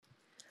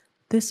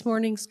This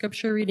morning's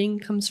scripture reading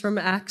comes from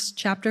Acts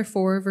chapter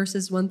 4,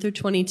 verses 1 through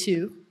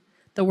 22,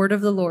 the word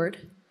of the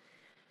Lord.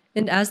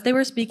 And as they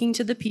were speaking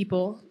to the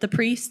people, the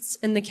priests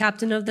and the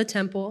captain of the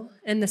temple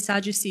and the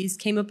Sadducees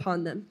came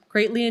upon them,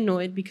 greatly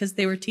annoyed because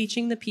they were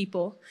teaching the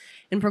people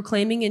and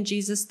proclaiming in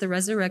Jesus the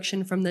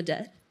resurrection from the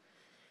dead.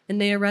 And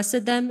they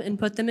arrested them and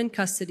put them in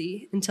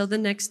custody until the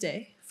next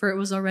day, for it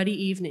was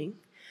already evening.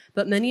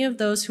 But many of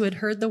those who had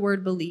heard the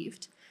word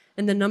believed,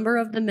 and the number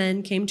of the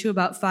men came to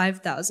about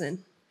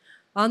 5,000.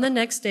 On the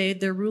next day,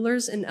 their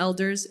rulers and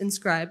elders and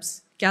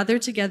scribes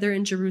gathered together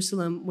in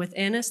Jerusalem with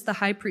Annas the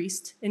high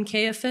priest, and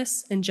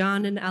Caiaphas, and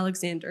John and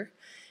Alexander,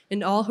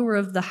 and all who were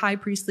of the high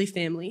priestly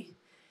family.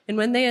 And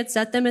when they had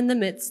set them in the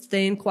midst,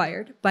 they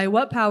inquired, "By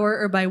what power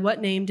or by what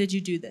name did you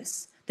do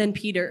this?" Then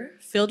Peter,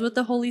 filled with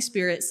the Holy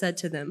Spirit, said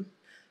to them,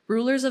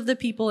 "Rulers of the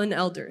people and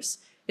elders,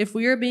 if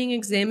we are being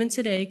examined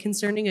today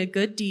concerning a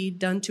good deed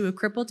done to a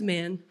crippled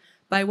man,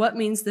 by what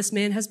means this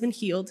man has been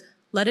healed,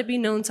 let it be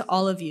known to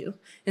all of you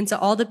and to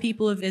all the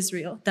people of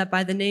Israel that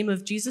by the name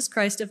of Jesus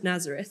Christ of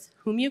Nazareth,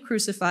 whom you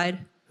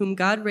crucified, whom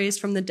God raised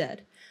from the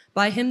dead,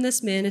 by him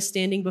this man is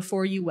standing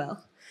before you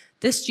well.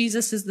 This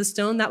Jesus is the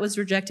stone that was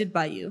rejected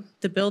by you,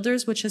 the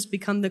builders, which has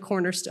become the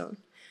cornerstone.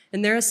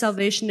 And there is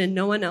salvation in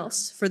no one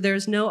else, for there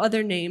is no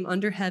other name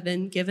under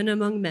heaven given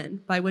among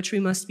men by which we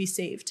must be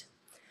saved."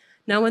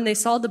 Now when they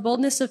saw the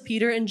boldness of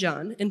Peter and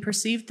John and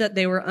perceived that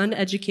they were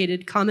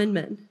uneducated common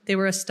men, they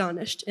were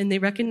astonished, and they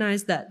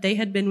recognized that they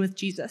had been with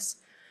Jesus.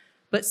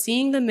 But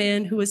seeing the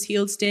man who was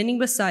healed standing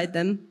beside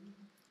them,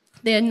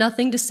 they had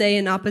nothing to say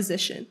in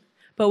opposition.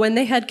 But when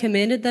they had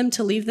commanded them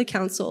to leave the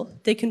council,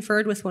 they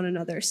conferred with one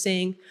another,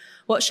 saying,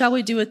 "What shall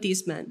we do with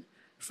these men?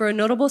 For a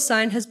notable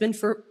sign has been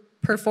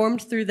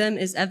performed through them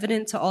is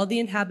evident to all the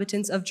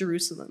inhabitants of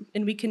Jerusalem,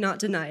 and we cannot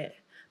deny it.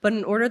 But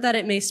in order that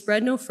it may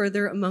spread no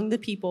further among the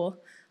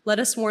people, let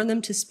us warn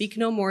them to speak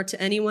no more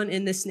to anyone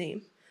in this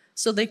name."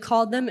 So they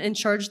called them and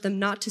charged them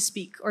not to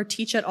speak or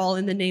teach at all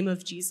in the name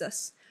of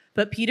Jesus.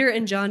 But Peter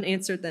and John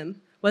answered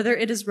them, "Whether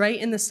it is right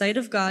in the sight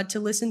of God to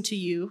listen to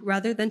you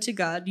rather than to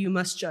God, you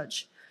must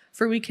judge.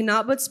 For we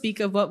cannot but speak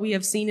of what we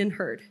have seen and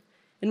heard."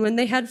 And when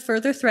they had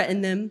further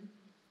threatened them,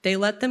 they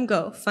let them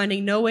go,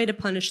 finding no way to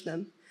punish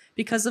them,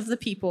 because of the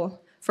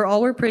people, for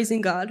all were praising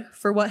God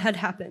for what had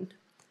happened.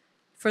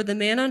 For the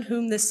man on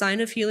whom this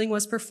sign of healing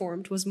was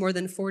performed was more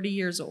than 40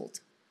 years old.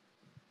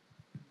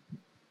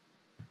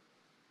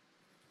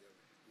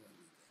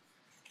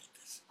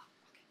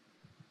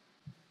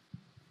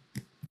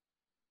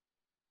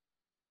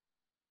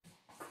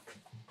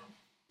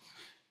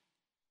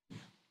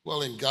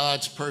 Well, in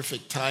God's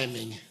perfect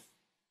timing,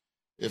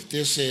 since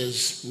this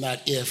is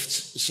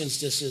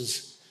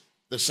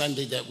the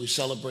Sunday that we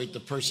celebrate the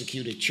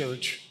persecuted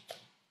church,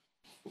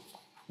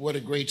 what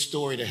a great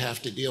story to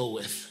have to deal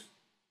with,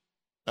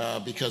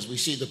 because we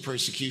see the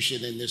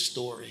persecution in this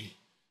story.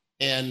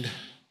 And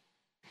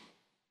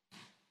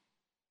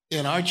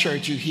in our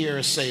church, you hear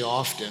us say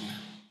often,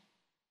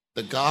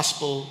 the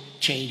gospel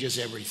changes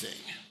everything.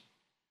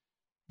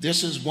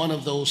 This is one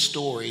of those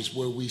stories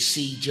where we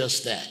see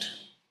just that.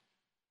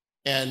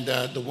 And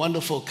the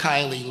wonderful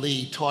Kylie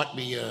Lee taught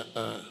me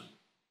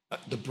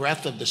the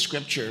breadth of the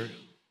scripture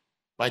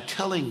by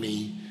telling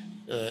me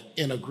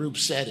in a group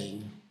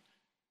setting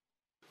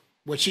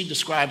what she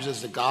describes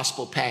as the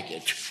gospel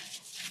package.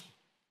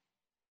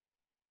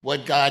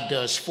 What God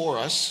does for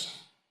us,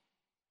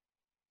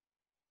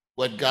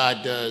 what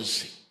God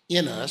does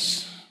in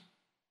us,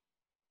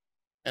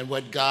 and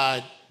what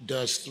God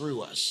does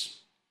through us.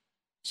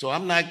 So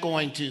I'm not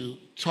going to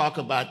talk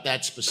about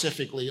that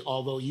specifically,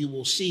 although you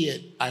will see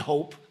it, I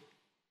hope,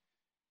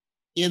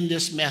 in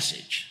this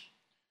message.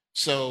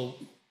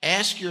 So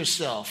ask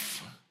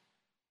yourself,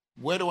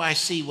 where do I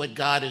see what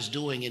God is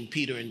doing in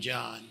Peter and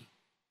John?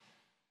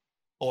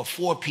 Or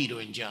for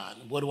Peter and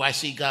John? What do I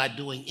see God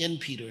doing in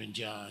Peter and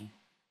John?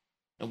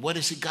 And what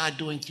is God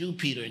doing through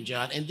Peter and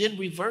John? And then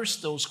reverse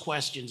those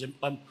questions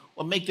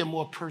or make them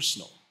more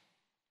personal.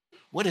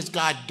 What has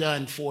God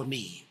done for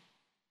me?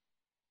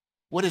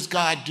 What is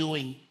God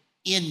doing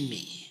in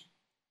me?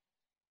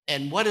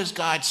 And what does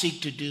God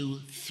seek to do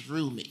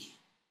through me?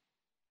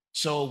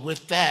 So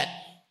with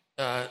that,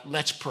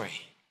 let's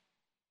pray.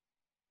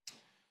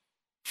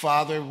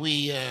 Father,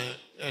 we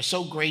are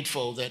so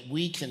grateful that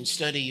we can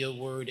study your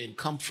word in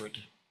comfort.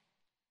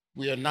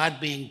 We are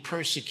not being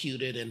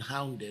persecuted and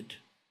hounded.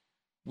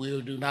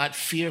 We do not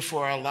fear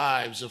for our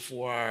lives or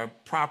for our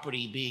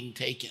property being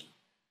taken.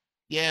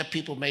 Yeah,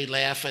 people may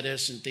laugh at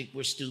us and think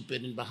we're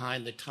stupid and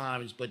behind the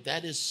times, but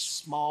that is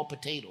small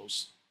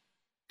potatoes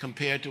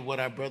compared to what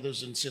our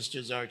brothers and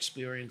sisters are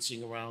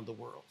experiencing around the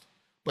world.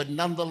 But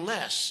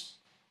nonetheless,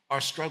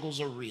 our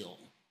struggles are real.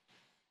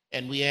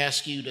 And we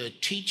ask you to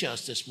teach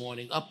us this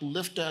morning,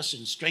 uplift us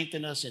and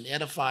strengthen us and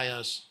edify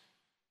us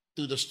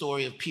through the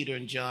story of Peter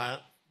and John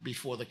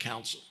before the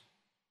council.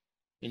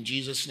 In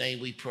Jesus'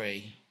 name we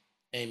pray,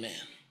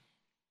 amen.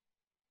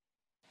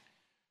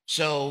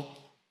 So,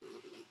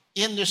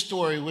 in this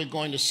story, we're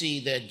going to see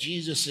that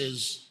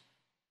Jesus'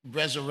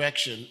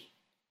 resurrection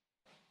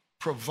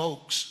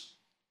provokes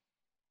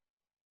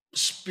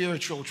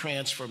spiritual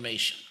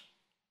transformation.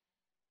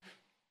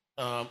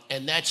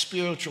 And that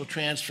spiritual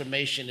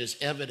transformation is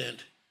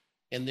evident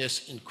in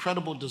this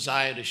incredible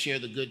desire to share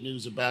the good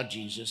news about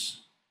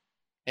Jesus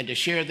and to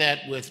share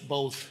that with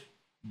both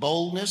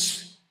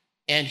boldness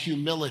and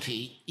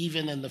humility,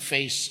 even in the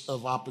face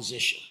of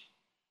opposition.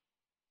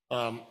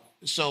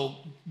 So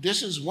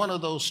this is one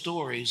of those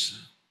stories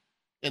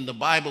in the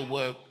Bible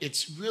where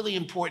it's really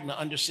important to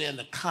understand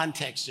the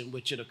context in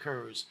which it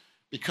occurs,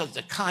 because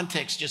the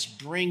context just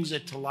brings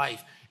it to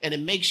life. And it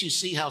makes you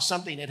see how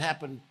something that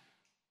happened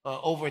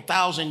over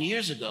 1,000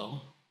 years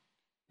ago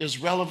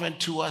is relevant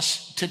to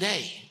us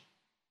today.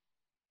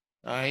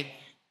 All right.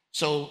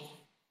 So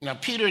now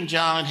Peter and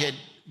John had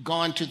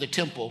gone to the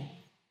temple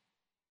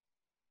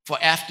for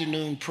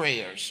afternoon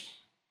prayers.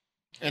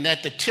 And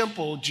at the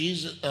temple,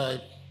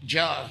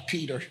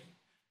 Peter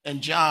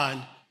and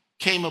John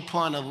came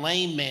upon a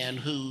lame man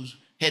who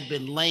had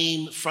been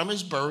lame from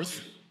his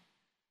birth.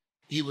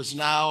 He was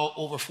now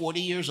over 40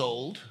 years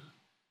old,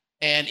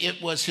 and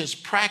it was his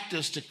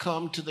practice to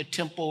come to the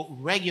temple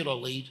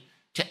regularly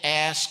to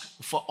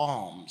ask for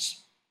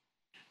alms.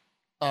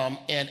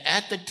 And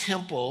at the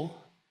temple,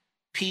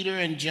 Peter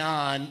and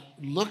John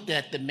looked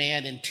at the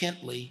man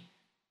intently,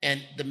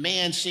 and the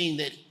man, seeing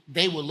that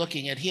they were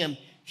looking at him,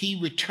 he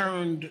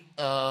returned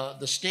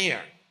the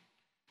stare.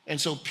 And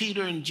so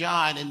Peter and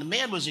John, and the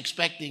man was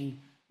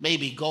expecting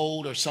maybe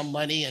gold or some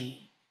money, and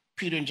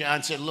Peter and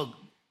John said, look,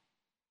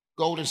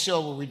 gold and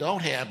silver we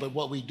don't have, but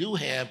what we do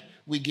have,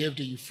 we give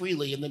to you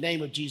freely. In the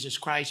name of Jesus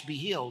Christ, be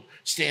healed.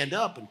 Stand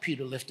up. And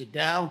Peter lifted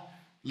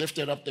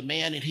up the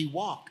man, and he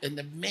walked. And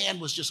the man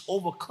was just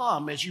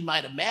overcome, as you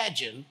might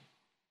imagine,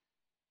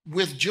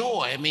 with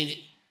joy. I mean,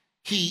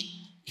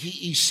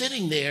 he's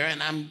sitting there,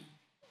 and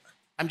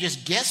I'm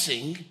just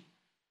guessing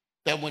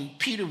that when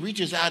Peter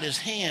reaches out his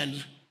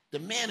hand, the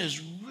man is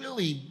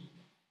really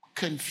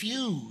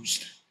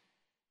confused,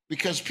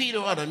 because Peter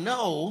ought to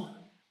know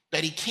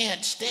that he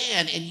can't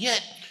stand, and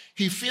yet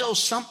he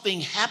feels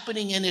something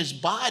happening in his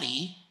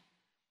body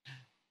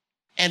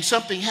and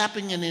something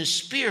happening in his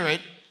spirit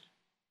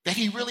that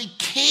he really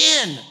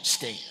can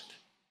stand.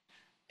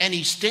 And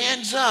he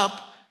stands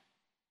up,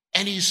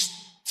 and he's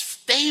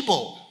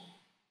stable,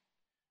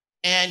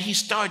 and he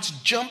starts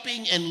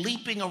jumping and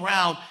leaping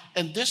around.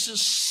 And this is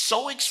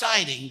so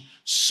exciting,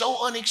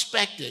 so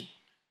unexpected,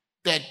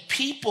 that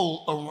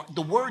people,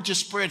 the word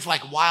just spreads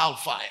like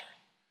wildfire.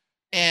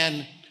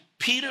 And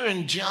Peter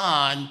and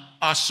John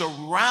are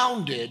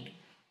surrounded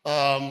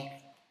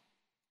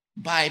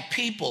by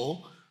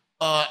people,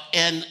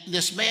 and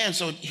this man.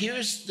 So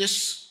here's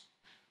this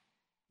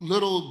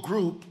little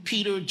group,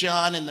 Peter,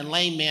 John, and the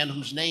lame man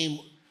whose name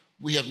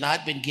we have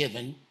not been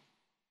given.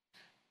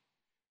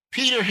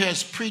 Peter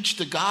has preached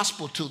the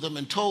gospel to them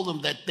and told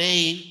them that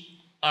they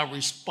are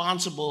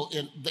responsible,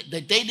 that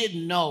they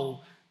didn't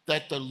know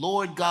that the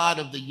Lord God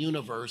of the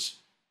universe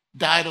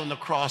died on the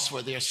cross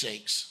for their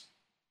sakes.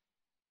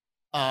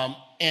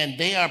 And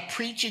they are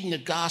preaching the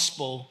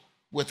gospel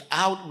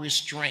without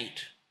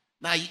restraint.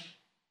 Now,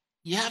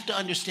 you have to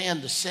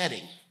understand the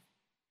setting.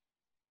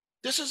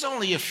 This is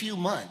only a few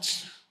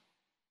months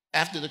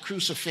after the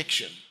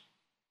crucifixion.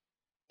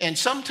 And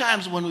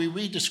sometimes when we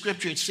read the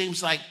scripture, it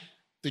seems like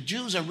the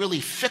Jews are really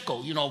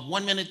fickle. You know,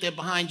 1 minute they're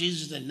behind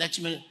Jesus, and the next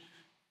minute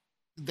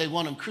they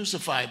want him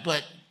crucified.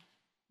 But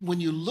when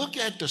you look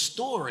at the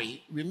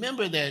story,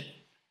 remember that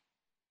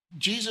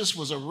Jesus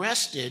was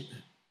arrested,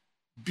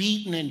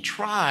 beaten, and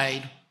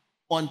tried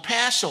on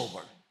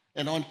Passover.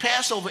 And on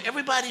Passover,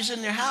 everybody's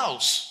in their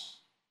house.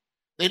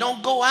 They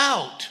don't go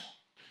out.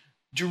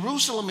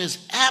 Jerusalem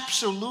is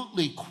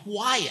absolutely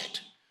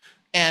quiet.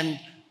 And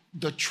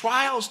the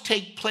trials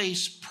take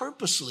place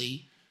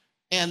purposely,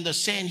 and the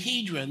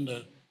Sanhedrin,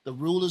 the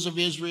rulers of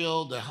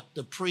Israel,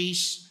 the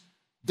priests,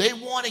 they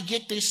want to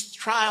get this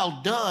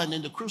trial done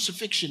and the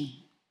crucifixion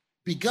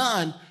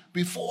begun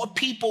before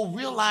people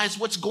realize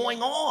what's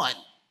going on.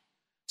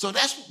 So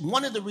that's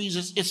one of the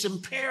reasons it's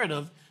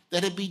imperative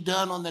that it be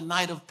done on the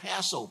night of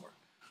Passover.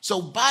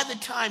 So by the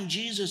time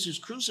Jesus is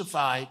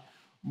crucified,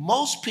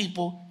 most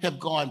people have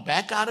gone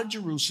back out of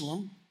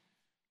Jerusalem.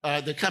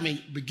 They're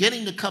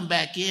beginning to come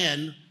back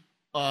in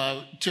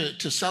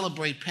to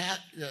celebrate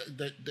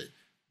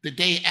the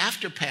day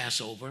after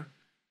Passover,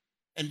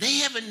 and they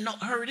haven't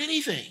heard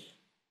anything.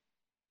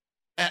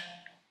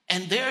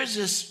 And there's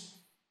this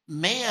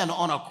man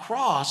on a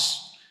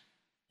cross,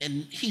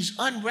 and he's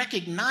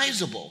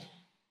unrecognizable.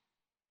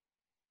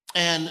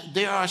 And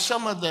there are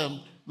some of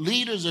the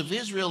leaders of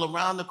Israel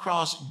around the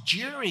cross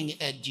jeering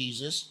at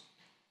Jesus.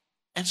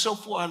 And so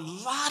for a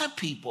lot of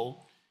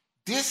people,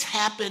 this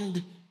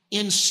happened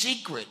in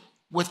secret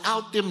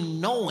without them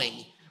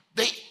knowing.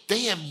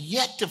 They have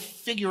yet to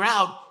figure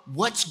out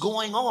what's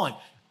going on.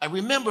 I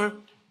remember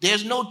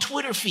there's no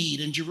Twitter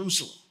feed in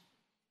Jerusalem.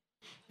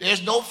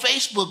 There's no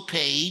Facebook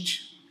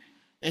page,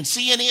 and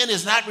CNN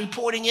is not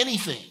reporting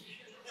anything.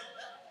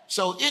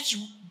 So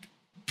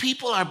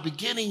people are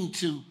beginning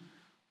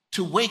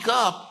to wake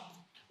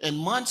up, and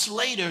months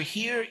later,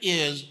 here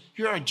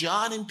are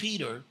John and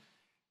Peter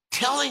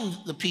telling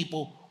the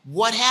people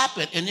what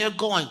happened? And they're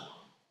going,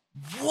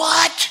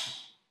 what?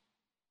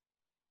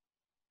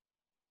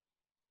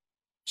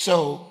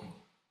 So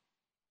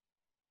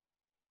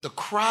the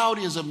crowd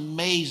is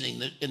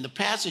amazing. And the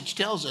passage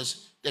tells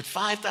us that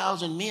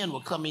 5,000 men were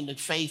coming to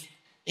faith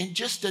in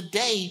just a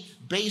day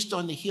based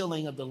on the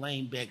healing of the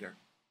lame beggar.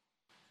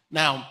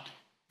 Now,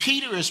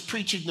 Peter is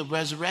preaching the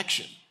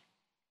resurrection.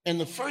 And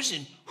the first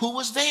thing, who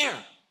was there?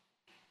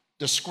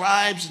 The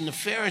scribes and the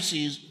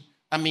Pharisees,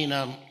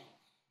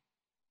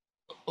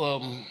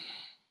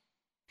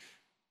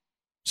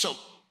 so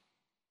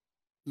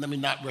let me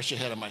not rush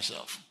ahead of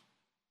myself.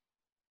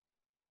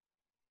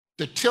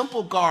 The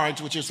temple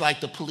guards, which is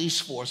like the police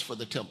force for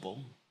the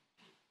temple,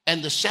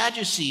 and the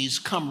Sadducees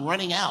come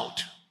running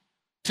out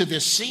to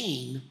this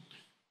scene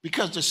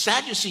because the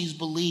Sadducees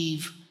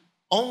believe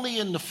only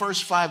in the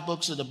first 5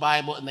 books of the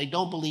Bible, and they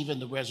don't believe in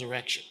the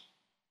resurrection.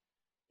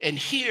 And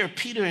here,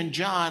 Peter and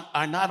John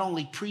are not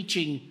only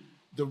preaching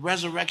the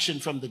resurrection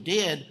from the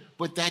dead,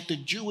 but that the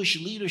Jewish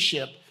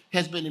leadership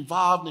has been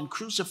involved in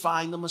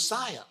crucifying the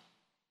Messiah.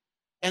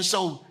 And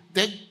so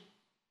that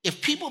if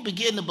people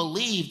begin to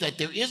believe that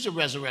there is a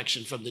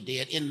resurrection from the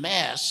dead in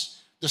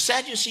mass, the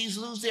Sadducees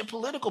lose their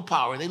political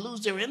power. They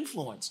lose their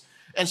influence.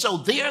 And so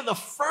they're the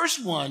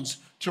first ones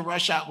to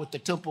rush out with the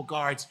temple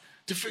guards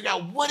to figure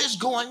out what is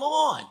going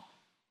on.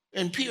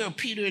 And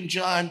Peter and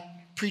John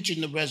preaching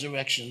the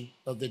resurrection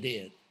of the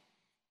dead.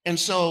 And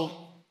so,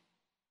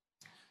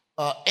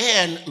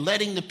 and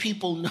letting the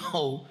people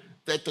know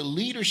that the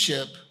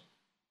leadership,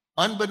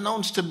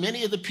 unbeknownst to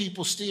many of the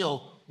people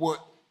still, were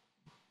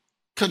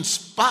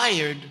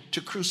conspired to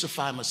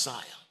crucify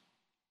Messiah.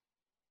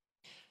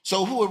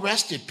 So who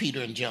arrested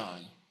Peter and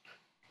John?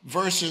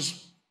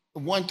 Verses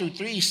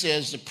 1-3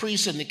 says, the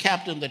priests and the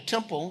captain of the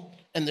temple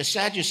and the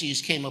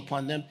Sadducees came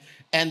upon them,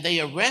 and they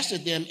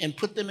arrested them and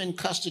put them in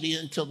custody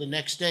until the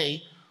next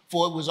day,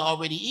 for it was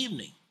already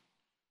evening.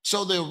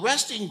 So the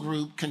arresting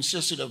group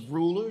consisted of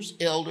rulers,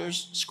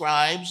 elders,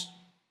 scribes.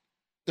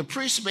 The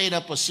priests made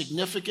up a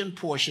significant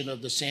portion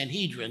of the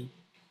Sanhedrin.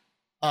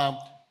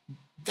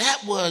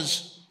 That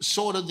was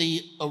sort of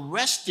the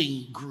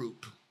arresting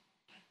group.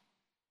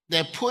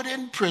 They're put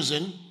in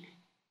prison,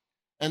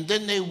 and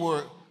then they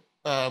were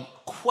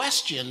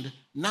questioned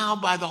now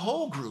by the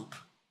whole group.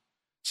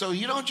 So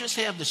you don't just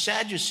have the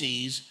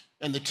Sadducees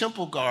and the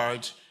temple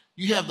guards,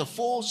 you have the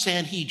full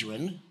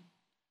Sanhedrin,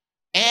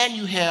 and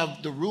you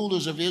have the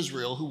rulers of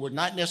Israel, who were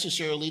not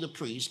necessarily the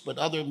priests, but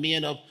other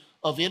men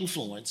of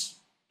influence.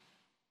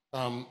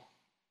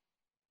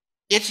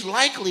 It's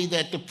likely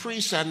that the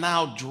priests are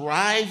now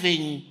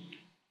driving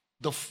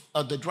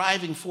the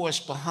driving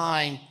force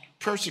behind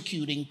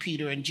persecuting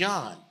Peter and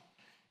John.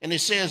 And it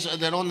says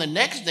that on the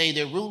next day,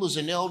 their rulers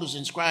and elders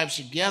and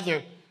scribes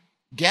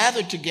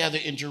gathered together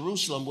in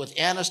Jerusalem with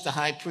Annas the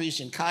high priest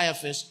and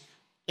Caiaphas,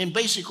 and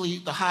basically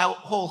the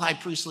whole high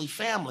priestly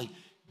family.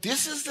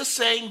 This is the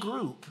same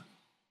group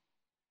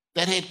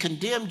that had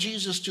condemned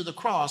Jesus to the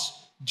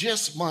cross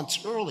just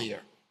months earlier.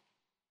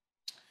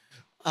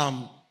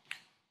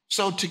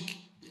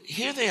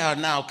 Here they are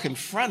now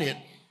confronted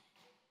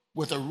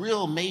with a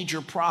real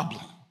major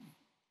problem.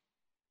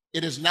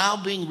 It is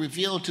now being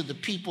revealed to the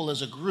people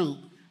as a group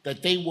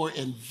that they were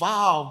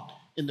involved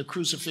in the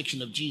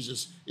crucifixion of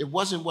Jesus. It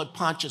wasn't what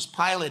Pontius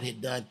Pilate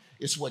had done,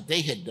 it's what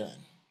they had done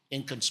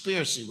in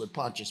conspiracy with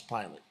Pontius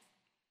Pilate.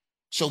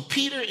 So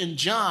Peter and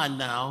John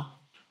now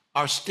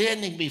are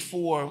standing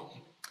before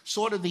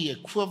sort of the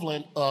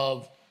equivalent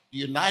of the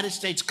United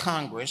States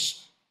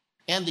Congress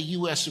and the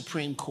U.S.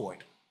 Supreme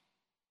Court,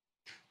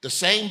 the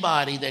same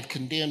body that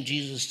condemned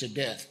Jesus to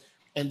death.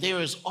 And there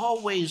is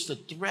always the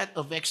threat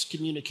of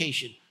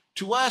excommunication.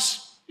 To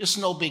us, it's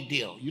no big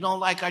deal. You don't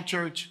like our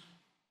church,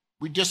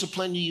 we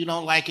discipline you, you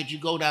don't like it, you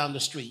go down the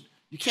street.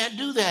 You can't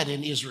do that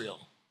in Israel.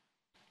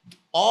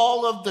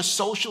 All of the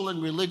social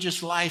and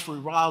religious life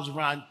revolves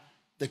around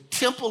the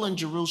temple in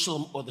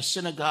Jerusalem or the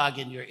synagogue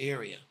in your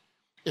area.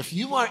 If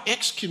you are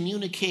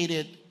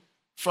excommunicated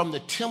from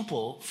the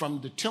temple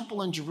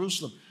in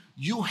Jerusalem,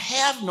 you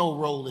have no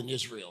role in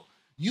Israel.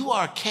 You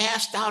are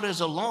cast out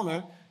as a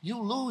loner. You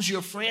lose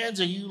your friends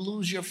and you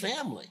lose your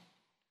family.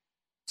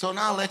 So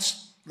now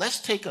let's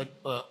take a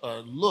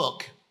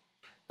look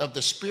of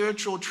the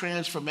spiritual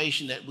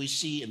transformation that we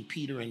see in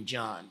Peter and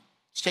John.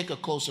 Let's take a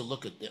closer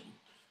look at them,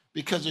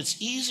 because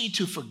it's easy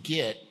to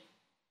forget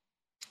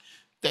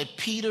that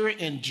Peter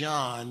and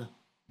John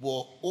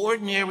were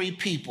ordinary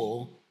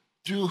people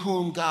through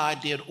whom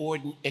God did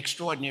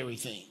extraordinary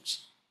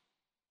things.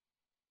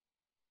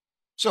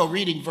 So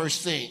reading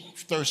verse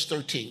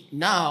 13.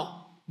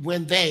 Now,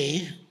 when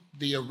they,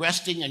 the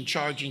arresting and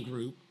charging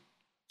group,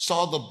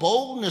 saw the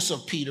boldness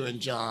of Peter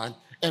and John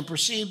and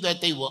perceived that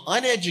they were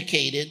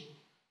uneducated,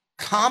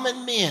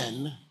 common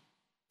men,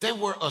 they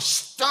were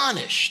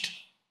astonished.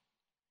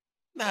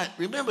 Now,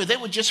 remember, they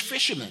were just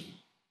fishermen.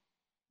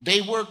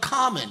 They were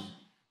common.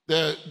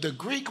 The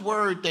Greek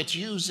word that's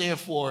used there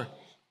for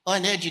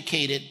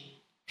uneducated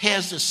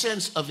has the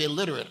sense of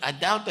illiterate. I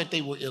doubt that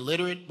they were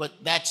illiterate,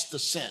 but that's the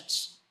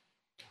sense.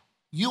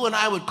 You and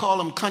I would call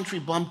them country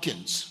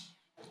bumpkins.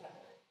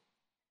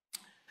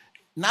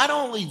 not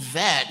only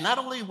that, not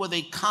only were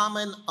they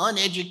common,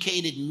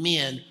 uneducated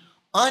men,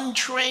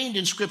 untrained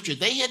in scripture,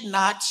 they had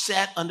not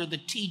sat under the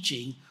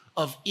teaching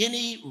of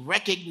any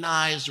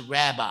recognized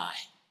rabbi.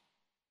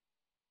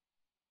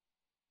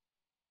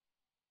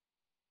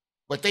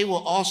 But they were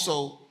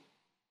also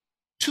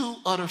two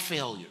utter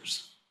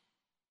failures.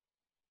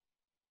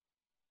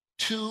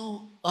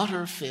 Two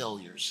utter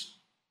failures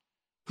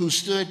who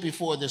stood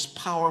before this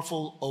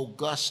powerful,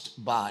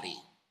 august body.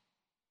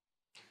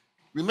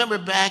 Remember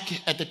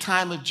back at the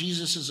time of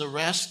Jesus'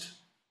 arrest,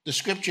 the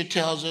scripture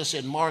tells us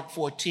in Mark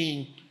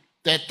 14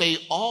 that they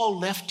all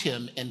left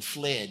him and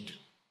fled.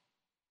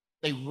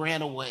 They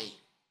ran away.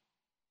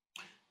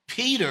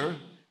 Peter,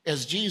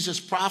 as Jesus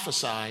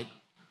prophesied,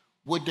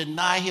 would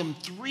deny him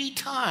 3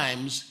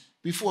 times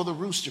before the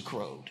rooster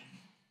crowed.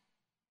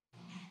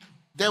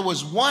 There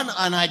was one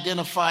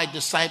unidentified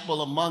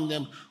disciple among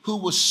them who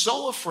was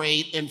so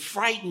afraid and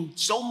frightened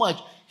so much,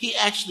 he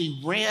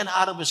actually ran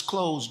out of his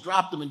clothes,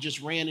 dropped them, and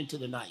just ran into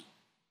the night.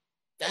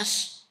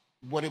 That's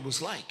what it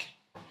was like.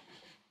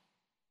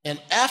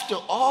 And after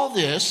all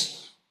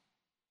this,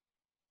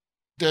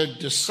 the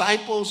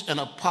disciples and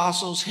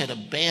apostles had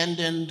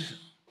abandoned.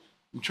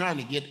 I'm trying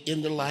to get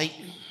in the light.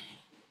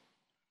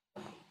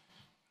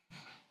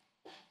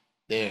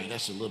 There,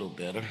 that's a little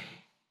better.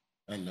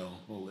 I know.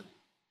 Hold it.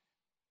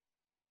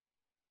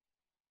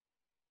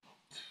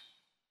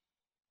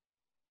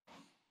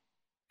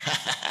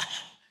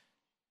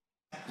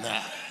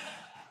 Nah,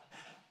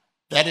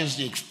 that is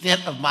the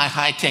extent of my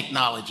high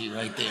technology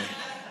right there.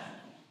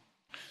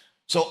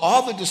 So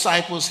all the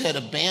disciples had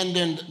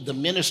abandoned the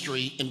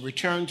ministry and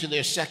returned to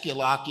their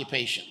secular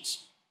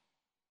occupations.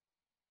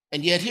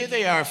 And yet here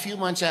they are a few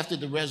months after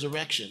the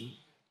resurrection,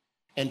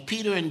 and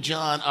Peter and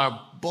John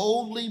are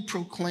boldly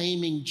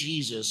proclaiming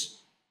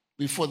Jesus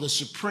before the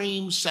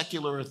supreme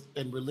secular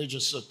and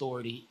religious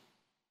authority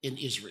in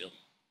Israel.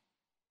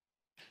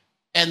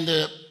 And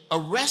the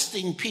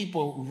arresting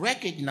people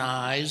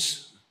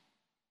recognize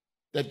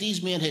that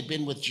these men had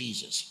been with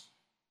Jesus.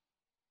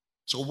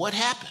 So what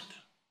happened?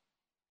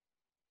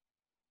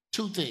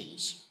 2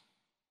 things.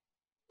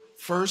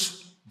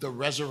 First, the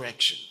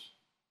resurrection.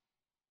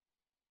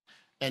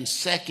 And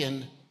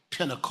second,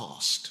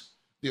 Pentecost,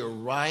 the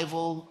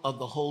arrival of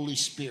the Holy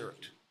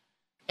Spirit.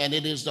 And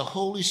it is the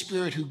Holy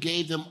Spirit who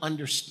gave them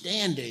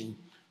understanding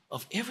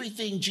of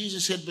everything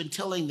Jesus had been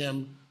telling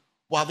them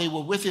while they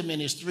were with him in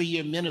his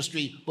 3-year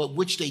ministry, but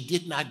which they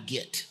did not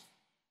get.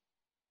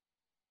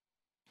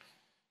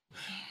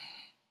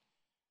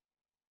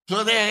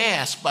 So they're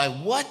asked, by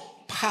what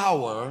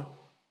power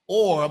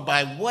or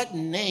by what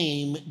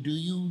name do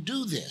you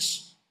do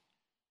this?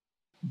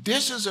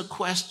 This is a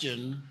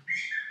question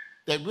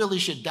that really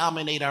should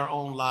dominate our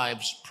own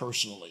lives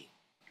personally,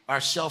 our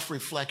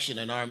self-reflection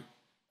and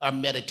our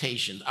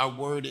meditation, our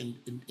word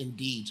and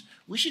deeds.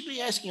 We should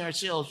be asking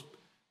ourselves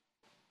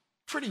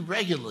pretty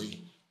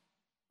regularly,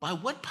 by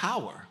what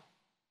power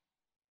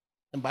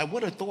and by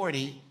what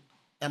authority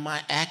am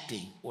I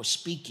acting or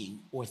speaking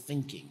or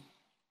thinking?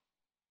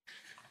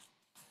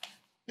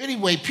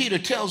 Anyway, Peter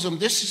tells them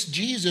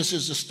Jesus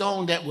is the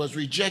stone that was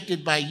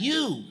rejected by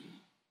you,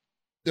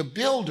 the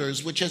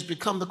builders, which has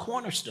become the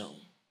cornerstone.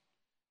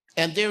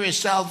 And there is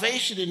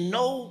salvation in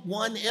no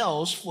one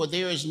else, for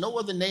there is no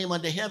other name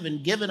under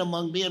heaven given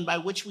among men by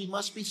which we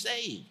must be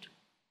saved.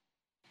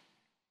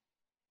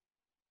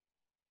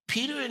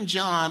 Peter and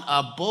John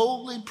are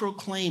boldly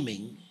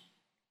proclaiming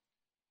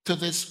to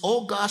this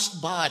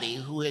august body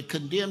who had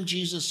condemned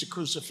Jesus to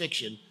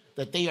crucifixion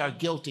that they are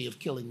guilty of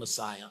killing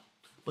Messiah,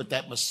 but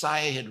that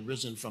Messiah had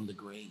risen from the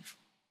grave.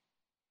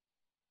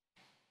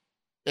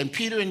 And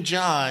Peter and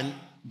John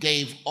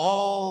gave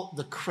all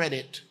the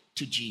credit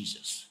to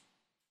Jesus.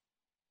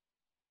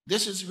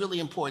 This is really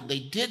important. They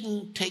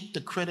didn't take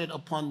the credit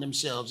upon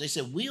themselves. They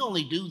said, we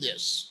only do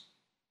this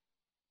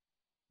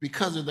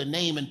because of the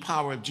name and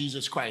power of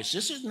Jesus Christ.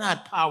 This is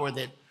not power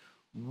that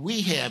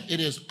we have.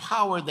 It is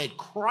power that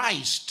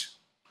Christ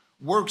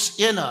works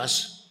in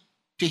us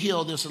to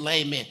heal this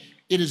lame man.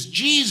 It is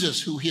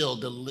Jesus who healed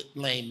the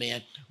lame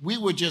man. We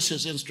were just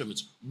his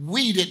instruments.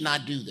 We did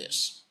not do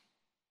this.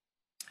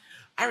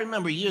 I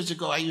remember years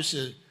ago, I used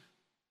to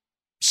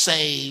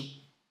say,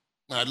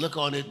 I look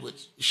on it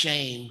with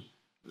shame,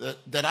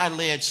 that I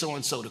led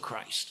so-and-so to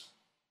Christ.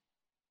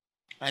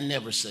 I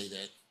never say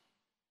that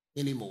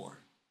anymore.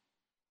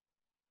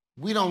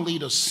 We don't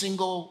lead a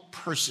single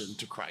person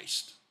to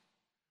Christ.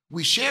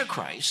 We share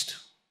Christ,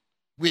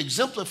 we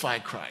exemplify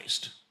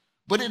Christ,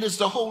 but it is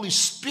the Holy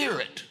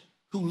Spirit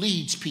who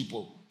leads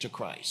people to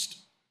Christ.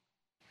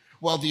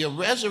 Well, the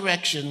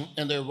resurrection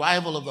and the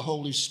arrival of the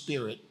Holy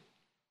Spirit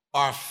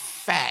are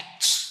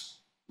facts,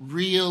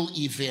 real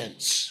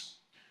events.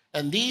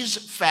 And these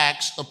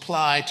facts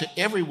apply to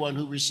everyone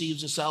who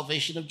receives the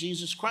salvation of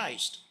Jesus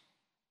Christ.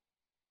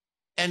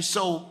 And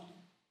so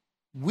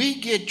we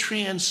get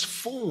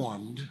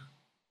transformed,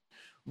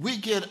 we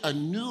get a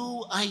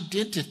new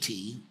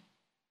identity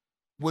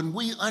when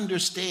we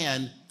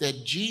understand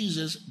that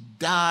Jesus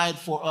died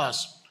for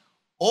us.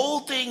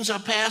 Old things are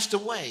passed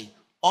away.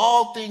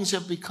 All things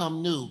have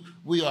become new.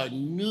 We are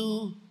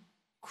new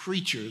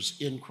creatures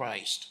in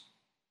Christ.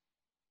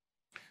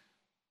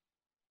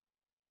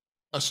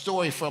 A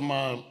story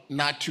from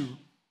not too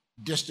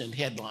distant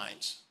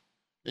headlines,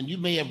 and you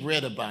may have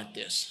read about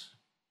this.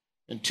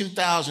 In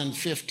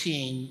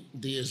 2015,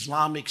 the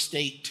Islamic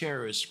State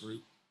terrorist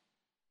group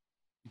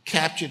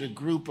captured a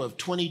group of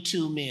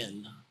 22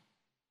 men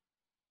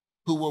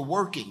who were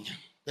working.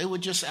 They were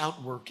just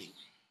out working.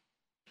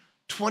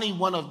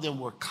 21 of them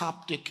were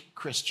Coptic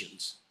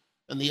Christians,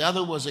 and the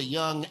other was a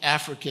young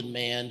African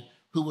man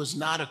who was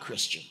not a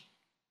Christian.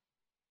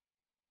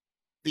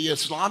 The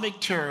Islamic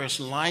terrorists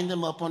lined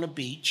them up on a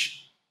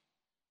beach,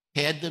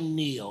 had them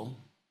kneel,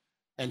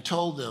 and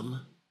told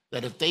them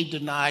that if they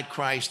denied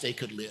Christ, they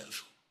could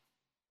live.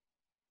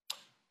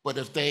 But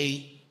if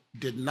they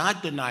did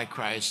not deny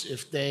Christ,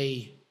 if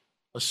they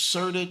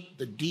asserted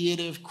the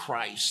deity of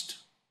Christ,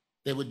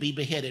 they would be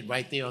beheaded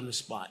right there on the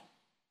spot.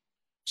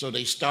 So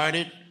they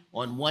started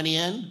on one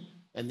end,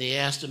 and they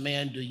asked the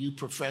man, do you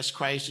profess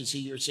Christ? Is he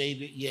your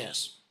Savior?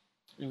 Yes.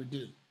 They would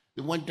do.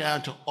 It went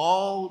down to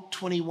all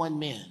 21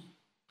 men,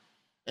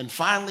 and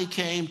finally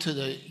came to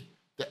the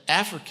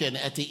African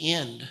at the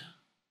end,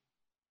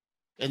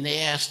 and they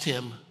asked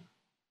him,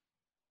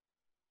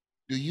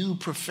 do you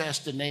profess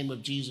the name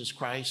of Jesus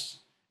Christ?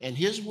 And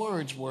his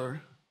words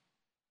were,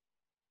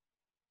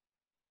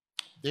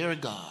 their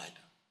God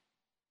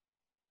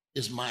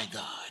is my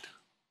God.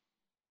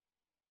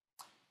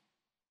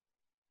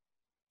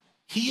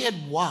 He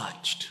had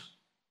watched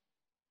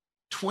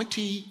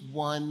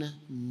 21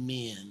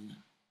 men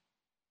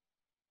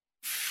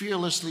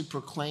fearlessly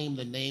proclaim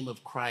the name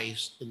of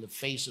Christ in the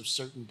face of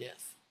certain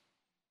death.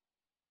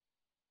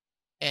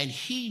 And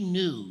he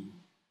knew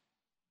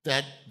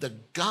that the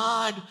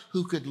God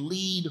who could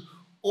lead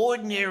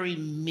ordinary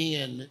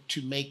men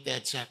to make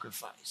that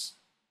sacrifice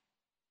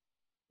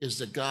is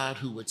the God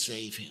who would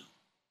save him.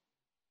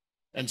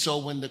 And so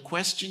when the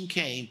question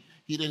came,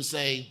 he didn't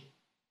say,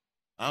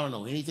 I don't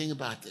know anything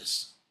about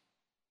this.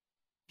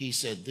 He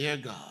said, their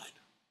God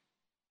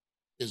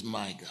is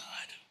my God.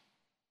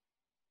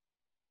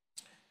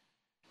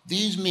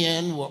 These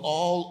men were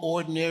all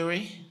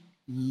ordinary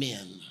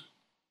men,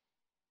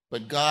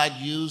 but God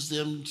used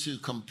them to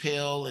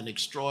compel an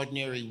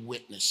extraordinary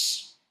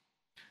witness.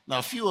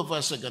 Now, few of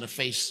us are going to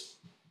face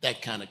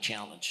that kind of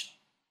challenge.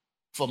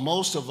 For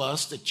most of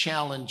us, the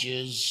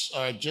challenges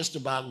are just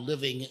about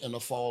living in a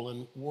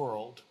fallen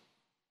world.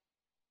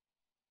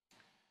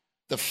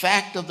 The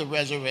fact of the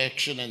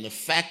resurrection and the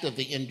fact of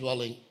the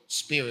indwelling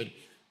Spirit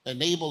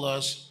enable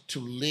us to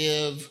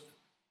live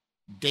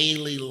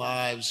daily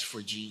lives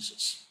for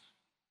Jesus.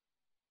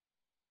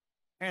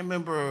 I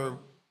remember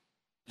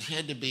it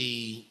had to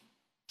be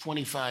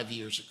 25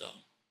 years ago.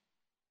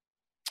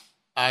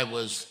 I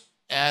was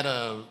at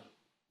a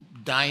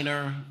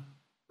diner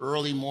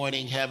early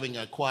morning having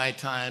a quiet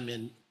time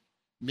in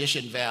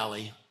Mission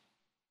Valley.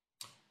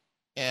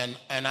 And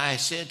I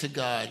said to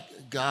God,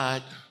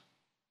 God,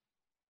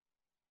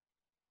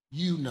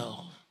 you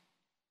know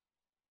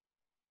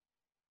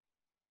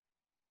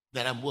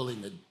that I'm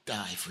willing to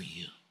die for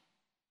you.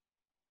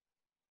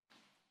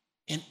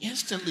 And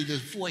instantly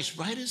this voice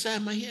right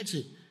inside my head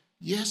said,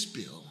 yes,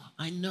 Bill,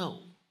 I know.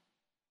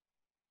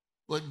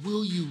 But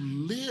will you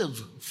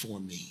live for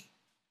me?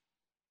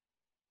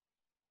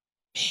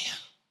 Man.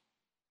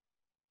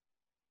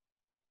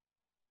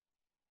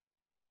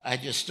 I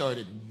just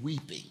started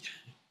weeping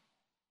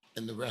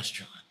in the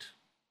restaurant.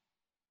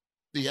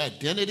 The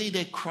identity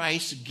that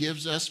Christ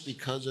gives us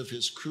because of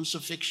his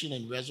crucifixion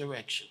and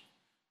resurrection,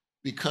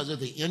 because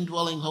of the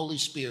indwelling Holy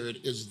Spirit,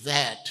 is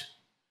that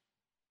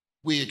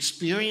we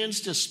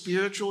experienced a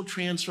spiritual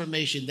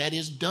transformation that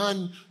is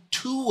done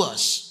to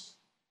us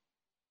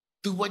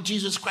through what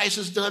Jesus Christ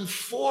has done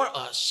for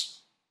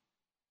us,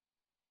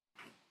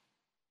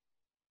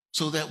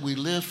 so that we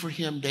live for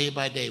him day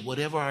by day,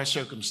 whatever our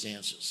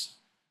circumstances.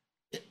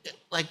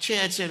 Like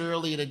Chad said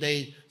earlier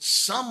today,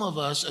 some of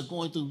us are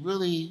going through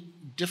really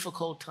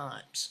difficult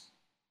times.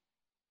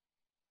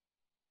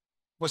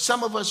 For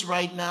some of us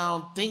right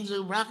now, things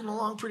are rocking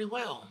along pretty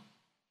well.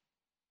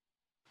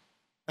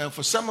 And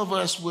for some of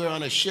us, we're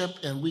on a ship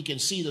and we can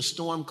see the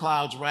storm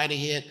clouds right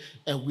ahead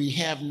and we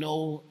have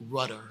no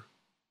rudder.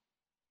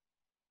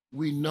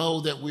 We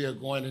know that we are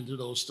going into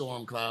those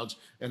storm clouds,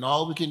 and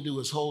all we can do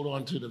is hold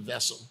on to the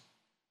vessel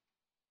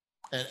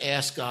and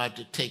ask God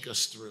to take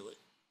us through it.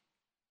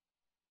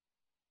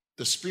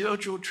 The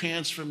spiritual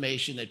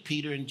transformation that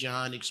Peter and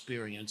John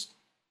experienced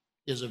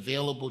is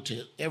available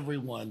to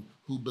everyone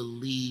who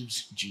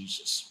believes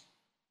Jesus.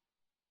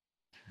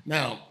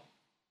 Now,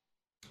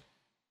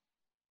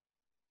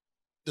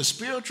 the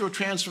spiritual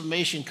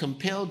transformation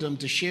compelled them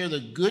to share the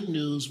good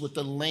news with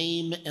the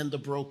lame and the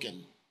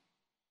broken.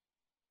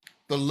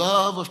 The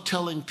love of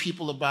telling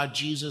people about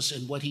Jesus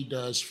and what he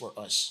does for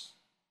us.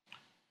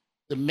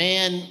 The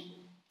man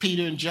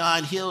Peter and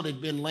John healed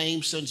had been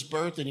lame since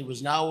birth, and he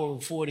was now over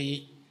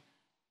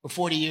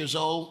 40 years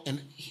old.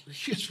 And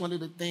here's one of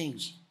the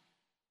things.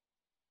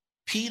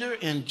 Peter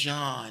and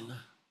John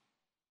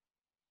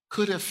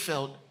could have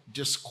felt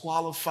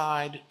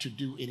disqualified to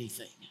do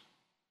anything.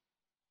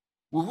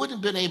 We wouldn't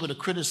have been able to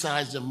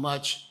criticize them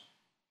much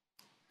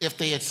if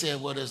they had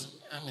said,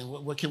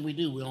 what can we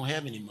do? We don't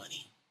have any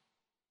money.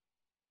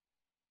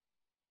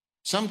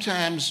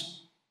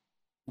 Sometimes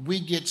we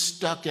get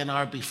stuck in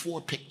our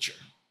before picture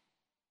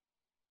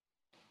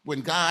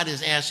when God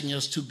is asking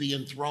us to be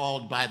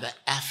enthralled by the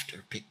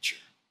after picture.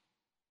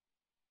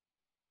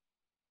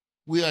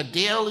 We are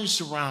daily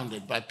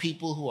surrounded by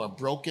people who are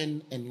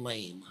broken and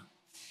lame.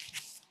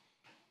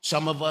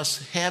 Some of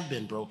us have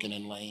been broken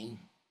and lame.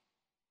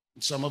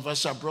 Some of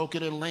us are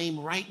broken and lame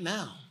right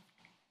now.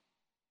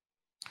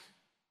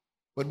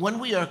 But when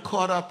we are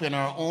caught up in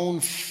our own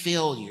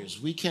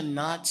failures, we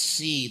cannot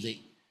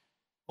see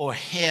or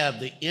have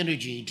the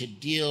energy to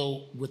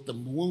deal with the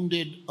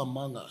wounded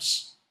among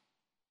us.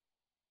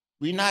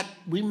 We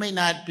may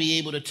not be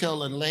able to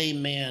tell a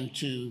lame man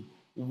to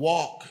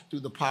walk through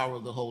the power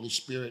of the Holy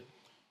Spirit,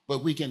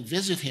 but we can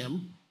visit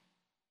him.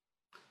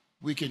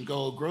 We can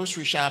go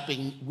grocery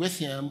shopping with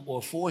him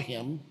or for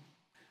him.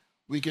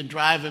 We can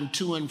drive him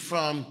to and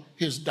from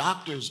his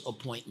doctor's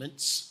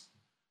appointments.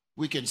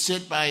 We can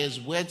sit by his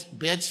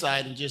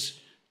bedside and just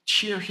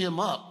cheer him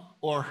up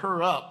or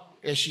her up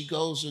as she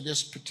goes through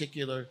this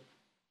particular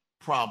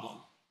problem.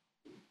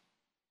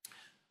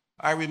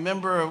 I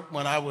remember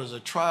when I was a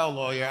trial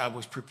lawyer, I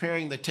was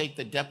preparing to take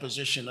the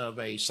deposition of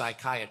a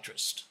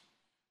psychiatrist,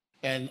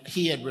 and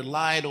he had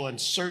relied on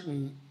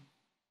certain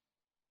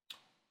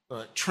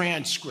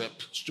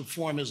transcripts to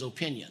form his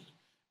opinion.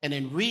 And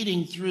in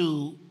reading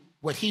through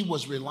what he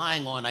was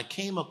relying on, I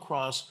came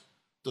across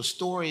the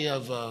story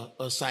of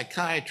a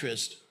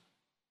psychiatrist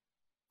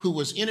who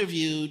was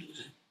interviewed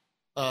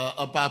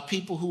about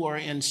people who are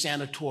in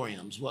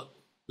sanatoriums, what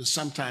is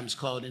sometimes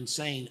called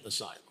insane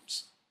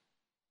asylums.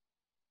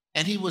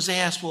 And he was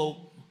asked,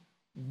 well,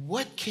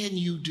 what can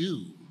you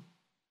do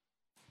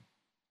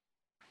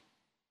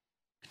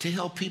to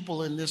help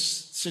people in this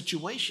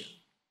situation?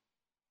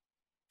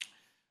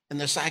 And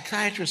the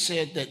psychiatrist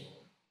said that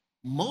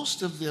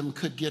most of them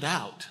could get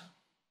out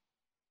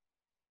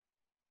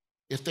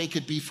if they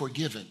could be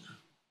forgiven.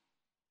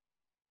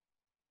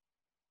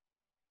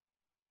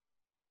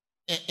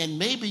 And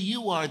maybe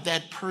you are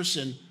that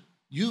person.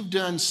 You've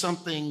done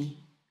something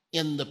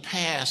in the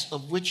past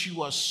of which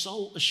you are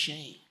so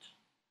ashamed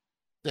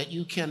that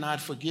you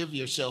cannot forgive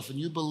yourself, and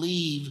you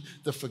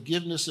believe the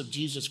forgiveness of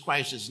Jesus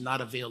Christ is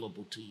not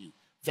available to you.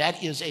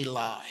 That is a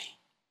lie.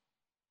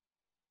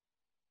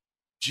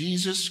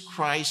 Jesus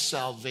Christ's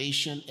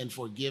salvation and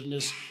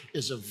forgiveness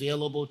is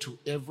available to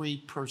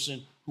every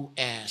person who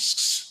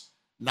asks.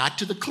 Not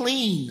to the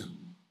clean,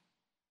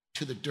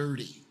 to the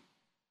dirty.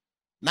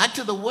 Not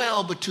to the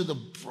well, but to the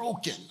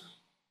broken.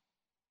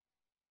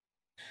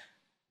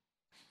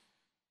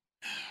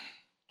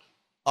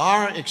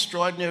 Our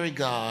extraordinary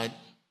God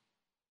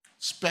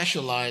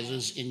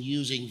specializes in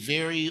using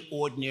very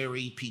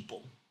ordinary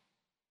people.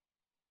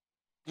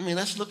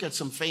 Let's look at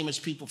some famous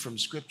people from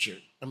Scripture.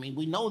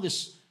 We know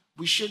this.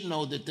 We should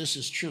know that this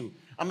is true.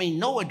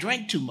 Noah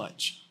drank too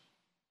much,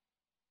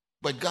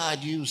 but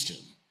God used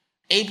him.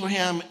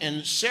 Abraham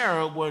and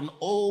Sarah were an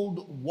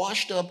old,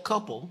 washed-up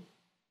couple,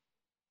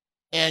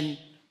 and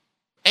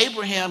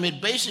Abraham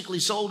had basically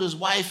sold his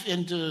wife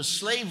into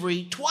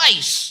slavery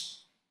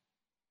twice.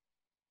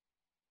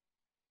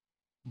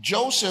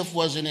 Joseph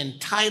was an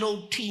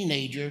entitled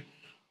teenager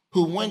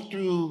who went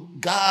through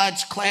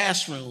God's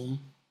classroom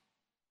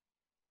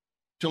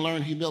to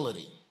learn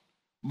humility.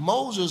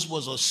 Moses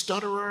was a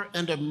stutterer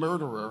and a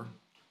murderer,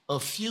 a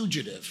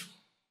fugitive.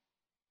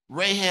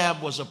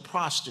 Rahab was a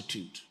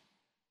prostitute.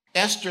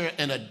 Esther,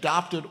 an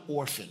adopted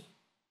orphan.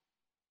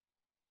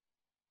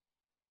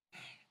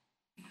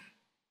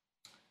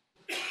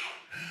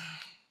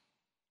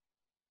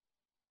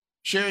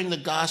 Sharing the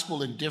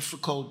gospel in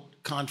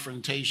difficult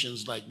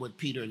confrontations like what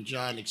Peter and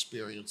John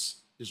experienced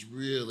is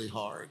really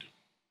hard.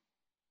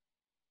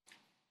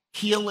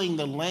 Healing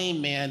the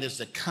lame man is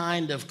the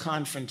kind of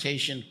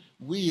confrontation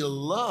we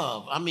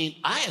love.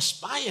 I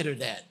aspire to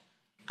that.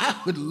 I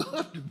would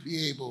love to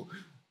be able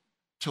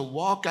to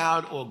walk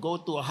out or go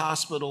through a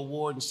hospital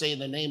ward and say, in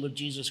the name of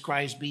Jesus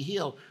Christ, be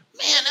healed.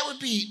 That would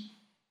be,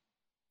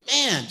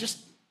 just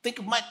think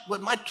of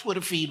what my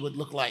Twitter feed would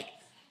look like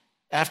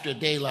after a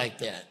day like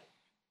that.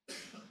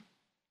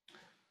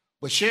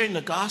 But sharing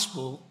the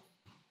gospel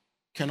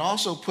can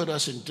also put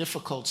us in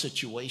difficult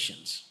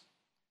situations.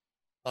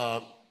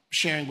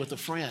 Sharing with a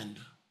friend,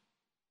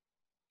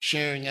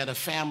 sharing at a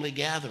family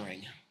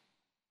gathering.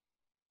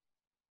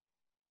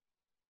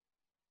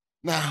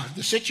 Now,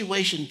 the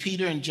situation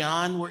Peter and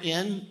John were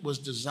in was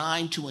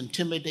designed to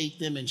intimidate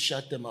them and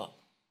shut them up.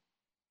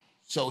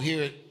 So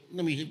here,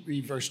 let me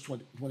read verse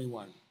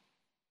 21.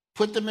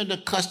 Put them into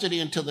custody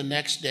until the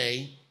next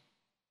day.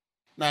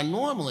 Now,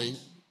 normally,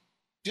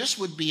 this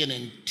would be an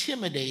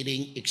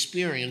intimidating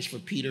experience for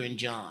Peter and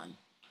John.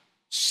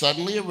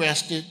 Suddenly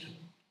arrested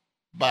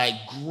by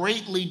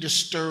greatly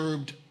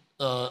disturbed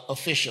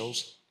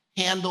officials,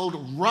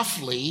 handled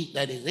roughly,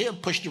 that is, they are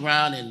pushed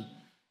around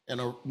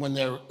when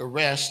they're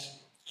arrested,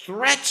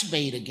 threats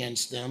made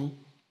against them,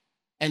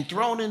 and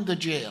thrown into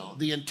jail.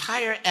 The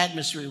entire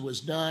atmosphere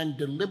was done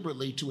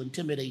deliberately to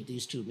intimidate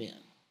these two men.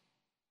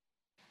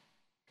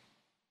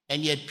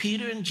 And yet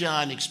Peter and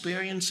John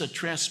experienced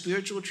a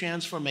spiritual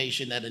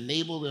transformation that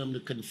enabled them to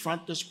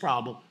confront this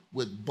problem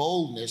with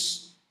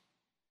boldness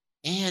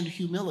and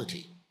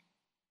humility.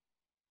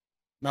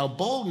 Now,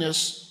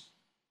 boldness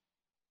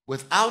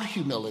without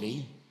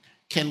humility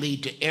can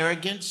lead to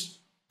arrogance,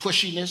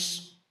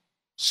 pushiness,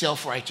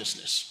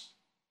 self-righteousness.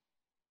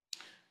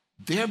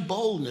 Their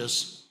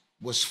boldness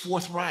was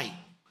forthright,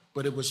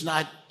 but it was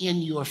not in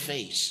your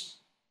face.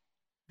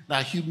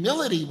 Now,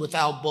 humility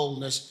without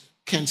boldness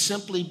can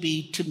simply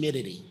be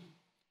timidity.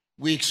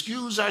 We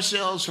excuse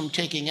ourselves from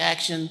taking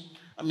action.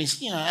 I mean,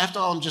 after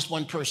all, I'm just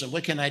one person.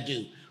 What can I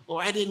do?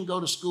 Or I didn't go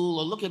to school,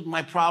 or look at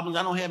my problems.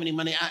 I don't have any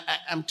money.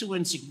 I'm too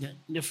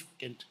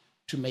insignificant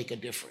to make a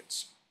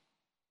difference.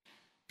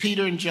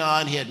 Peter and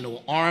John had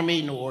no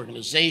army, no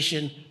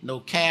organization, no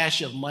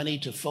cache of money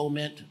to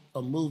foment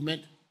a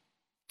movement.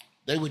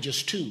 They were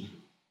just two.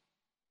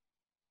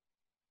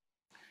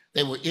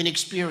 They were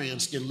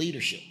inexperienced in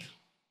leadership.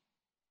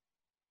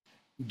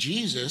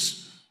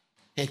 Jesus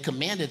had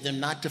commanded them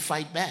not to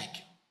fight back.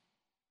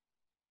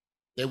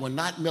 They were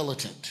not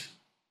militant.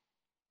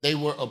 They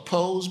were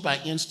opposed by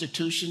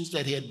institutions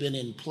that had been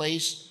in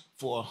place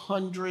for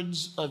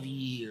hundreds of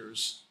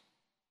years.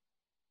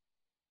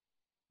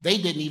 They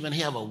didn't even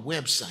have a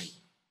website.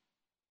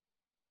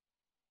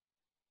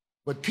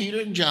 But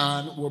Peter and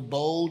John were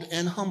bold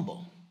and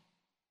humble.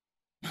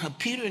 Now,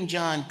 Peter and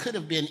John could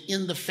have been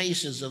in the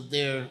faces of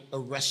their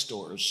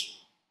arrestors.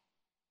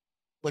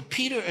 But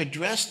Peter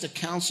addressed the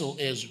council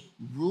as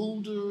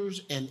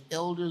rulers and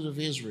elders of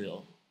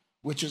Israel,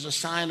 which is a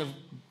sign of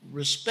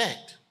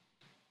respect.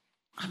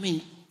 I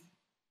mean,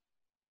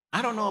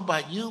 I don't know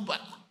about you,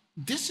 but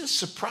this is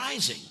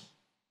surprising.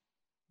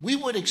 We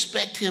would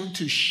expect him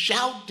to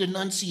shout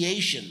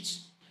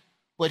denunciations,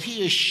 but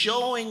he is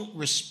showing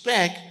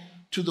respect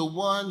to the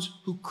ones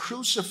who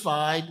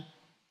crucified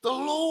the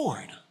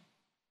Lord.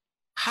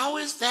 How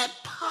is that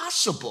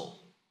possible?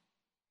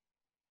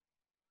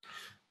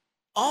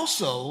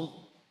 Also,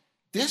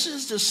 this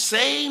is the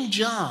same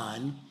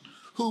John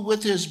who,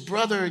 with his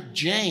brother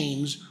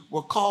James,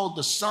 were called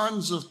the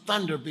sons of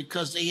thunder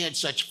because they had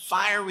such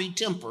fiery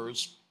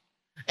tempers,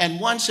 and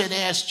once had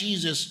asked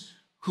Jesus,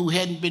 who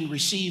hadn't been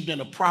received in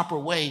a proper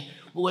way,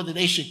 whether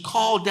they should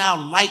call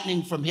down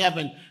lightning from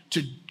heaven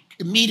to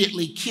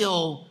immediately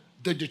kill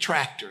the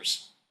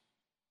detractors.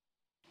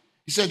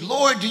 He said,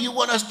 Lord, do you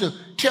want us to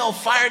tell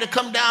fire to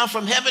come down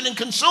from heaven and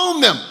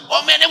consume them?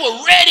 Oh man, they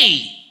were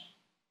ready.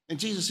 And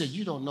Jesus said,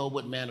 you don't know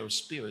what manner of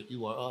spirit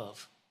you are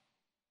of.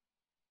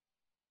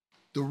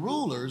 The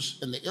rulers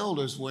and the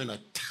elders were in a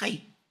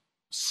tight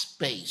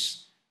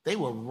space. They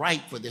were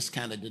ripe for this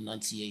kind of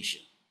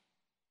denunciation.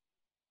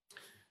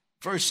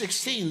 Verse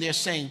 16, they're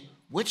saying,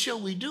 what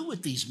shall we do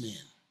with these men?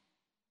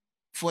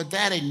 For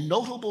that a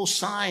notable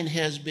sign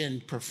has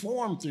been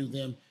performed through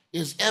them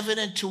is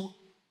evident to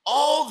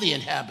all the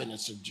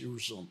inhabitants of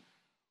Jerusalem,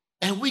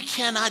 and we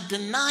cannot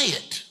deny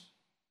it.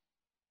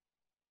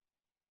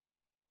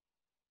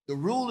 The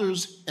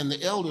rulers and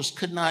the elders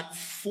could not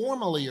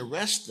formally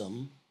arrest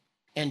them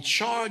and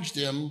charge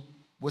them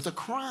with a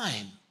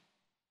crime.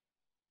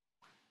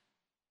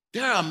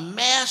 There are a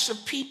mass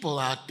of people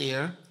out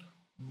there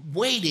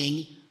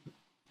waiting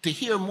to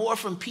hear more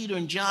from Peter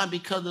and John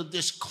because of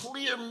this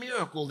clear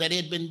miracle that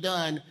had been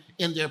done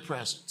in their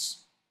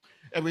presence.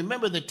 And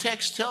remember, the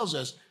text tells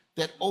us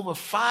that over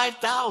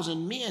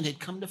 5,000 men had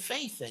come to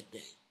faith that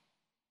day.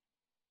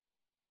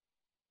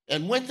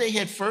 And when they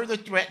had further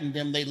threatened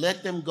them, they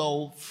let them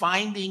go,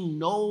 finding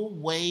no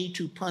way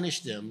to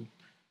punish them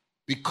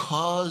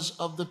because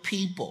of the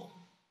people.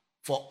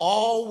 For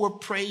all were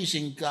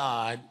praising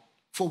God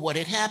for what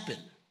had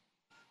happened.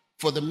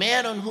 For the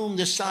man on whom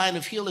this sign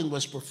of healing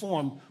was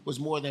performed was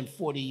more than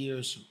 40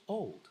 years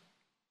old.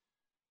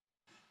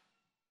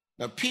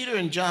 Now, Peter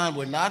and John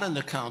were not in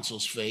the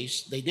council's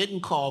face. They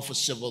didn't call for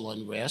civil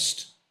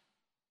unrest.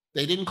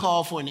 They didn't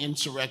call for an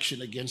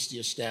insurrection against the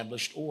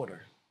established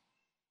order,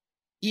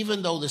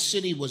 even though the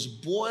city was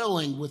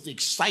boiling with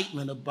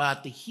excitement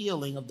about the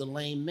healing of the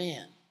lame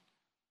man.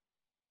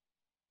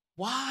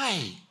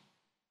 Why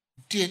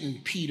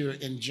didn't Peter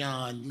and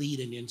John lead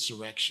an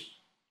insurrection?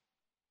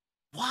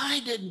 Why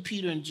didn't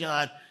Peter and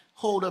John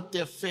hold up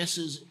their fists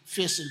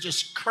and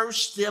just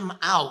curse them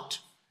out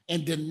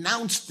and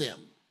denounce them?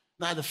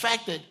 Now, the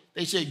fact that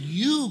they said,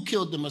 you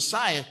killed the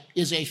Messiah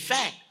is a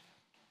fact.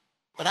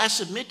 But I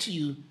submit to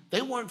you,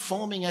 they weren't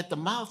foaming at the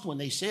mouth when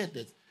they said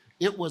this.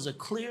 It was a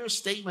clear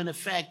statement of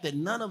fact that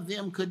none of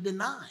them could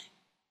deny.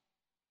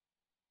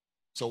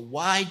 So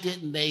why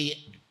didn't they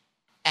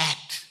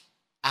act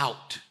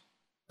out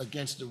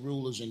against the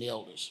rulers and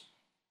elders?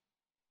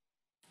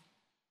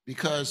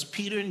 Because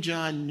Peter and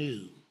John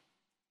knew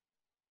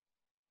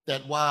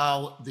that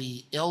while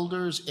the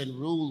elders and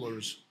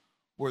rulers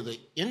were the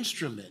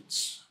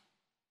instruments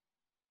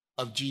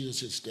of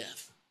Jesus'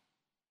 death,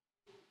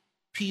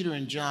 Peter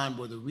and John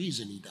were the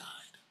reason he died.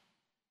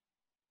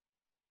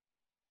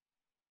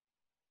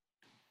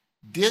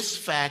 This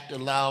fact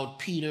allowed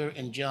Peter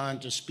and John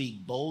to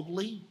speak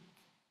boldly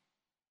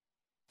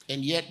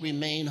and yet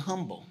remain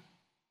humble.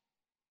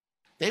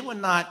 They were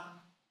not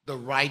the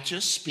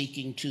righteous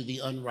speaking to the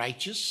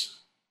unrighteous.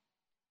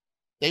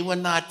 They were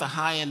not the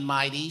high and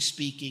mighty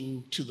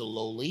speaking to the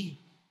lowly.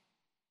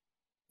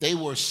 They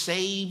were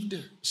saved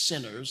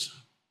sinners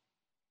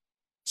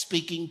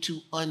speaking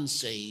to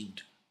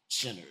unsaved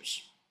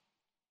sinners.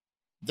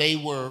 They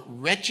were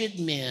wretched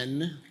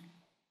men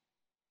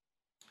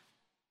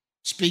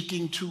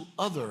speaking to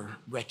other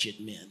wretched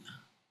men.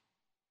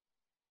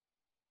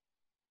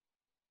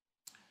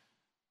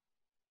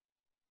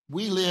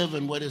 We live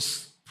in what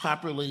is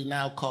popularly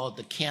now called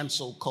the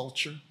cancel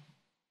culture.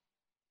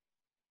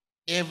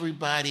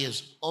 Everybody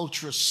is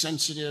ultra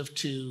sensitive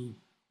to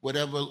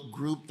whatever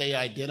group they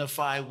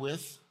identify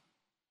with.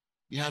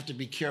 You have to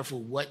be careful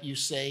what you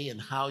say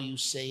and how you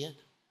say it.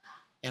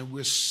 And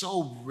we're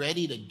so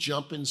ready to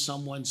jump in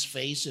someone's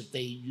face if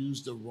they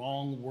use the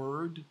wrong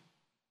word.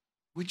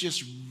 We're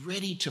just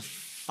ready to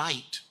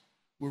fight.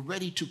 We're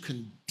ready to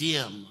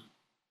condemn.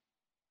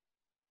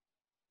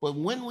 But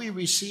when we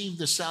receive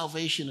the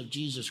salvation of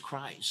Jesus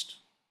Christ,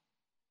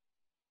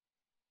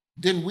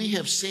 then we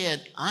have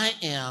said, I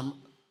am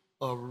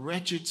a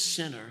wretched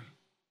sinner,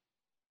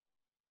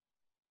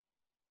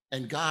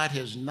 and God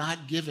has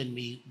not given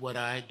me what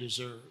I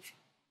deserve.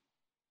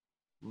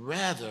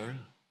 Rather,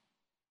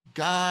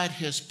 God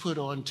has put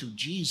onto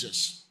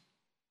Jesus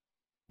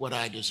what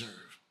I deserve.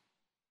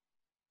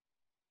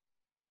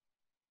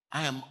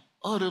 I am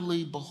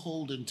utterly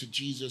beholden to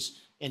Jesus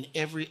in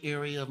every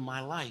area of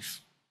my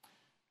life.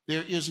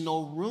 There is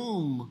no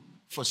room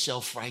for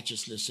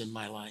self-righteousness in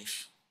my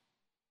life.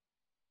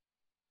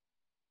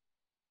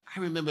 I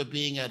remember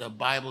being at a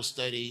Bible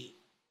study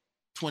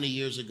 20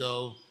 years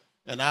ago,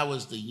 and I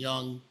was the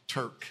young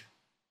Turk.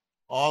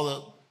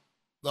 All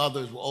the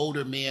others were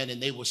older men,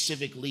 and they were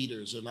civic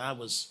leaders, and I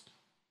was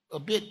a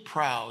bit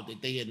proud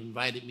that they had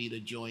invited me to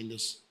join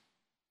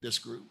this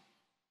group.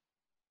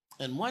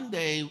 And one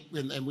day,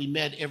 and we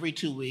met every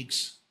 2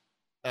 weeks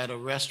at a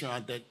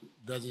restaurant that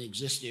doesn't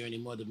exist there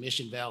anymore, the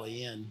Mission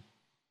Valley Inn,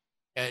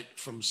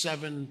 from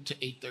 7 to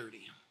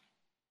 8:30.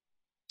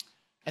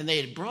 And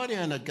they had brought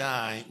in a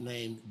guy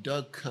named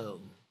Doug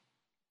Coe,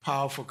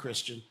 powerful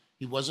Christian.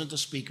 He wasn't the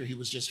speaker, he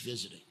was just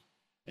visiting.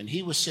 And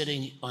he was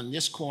sitting on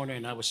this corner,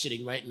 and I was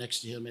sitting right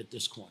next to him at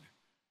this corner.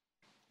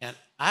 And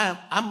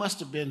I must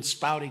have been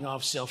spouting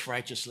off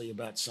self-righteously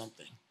about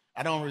something.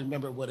 I don't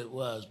remember what it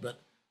was,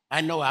 but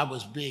I know I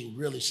was being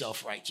really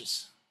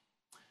self-righteous.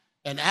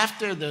 And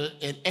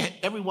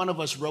every one of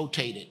us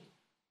rotated.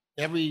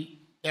 Every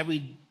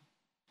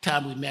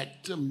time we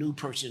met, some new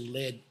person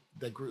led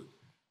the group.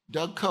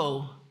 Doug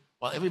Coe,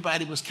 while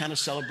everybody was kind of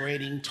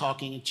celebrating,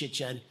 talking, and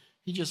chit-chatting,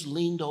 he just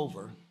leaned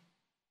over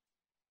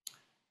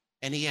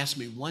and he asked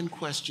me one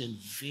question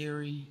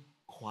very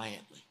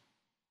quietly.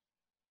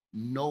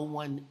 No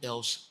one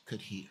else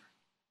could hear.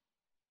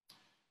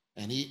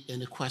 And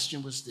the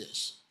question was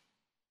this: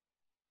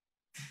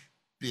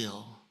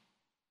 Bill,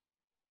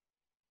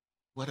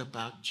 what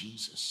about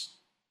Jesus?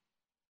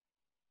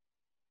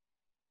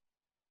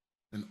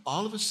 And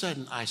all of a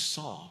sudden I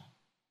saw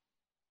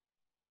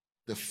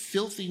the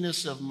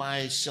filthiness of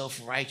my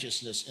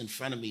self-righteousness in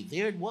front of me.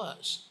 There it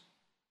was.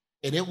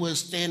 And it was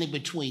standing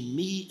between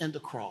me and the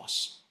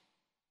cross.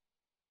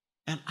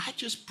 And I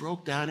just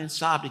broke down and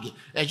sobbed again.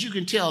 As you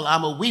can tell,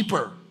 I'm a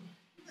weeper.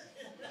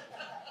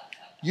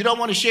 You don't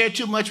want to share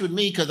too much with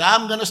me because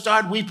I'm going to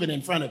start weeping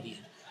in front of you.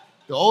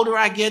 The older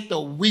I get, the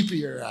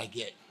weepier I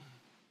get.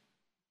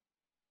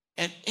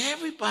 And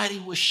everybody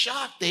was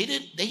shocked. They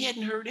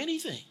hadn't heard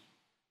anything.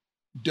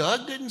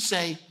 Doug didn't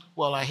say,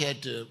 well, I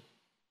had to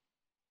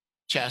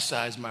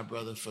chastise my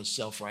brother for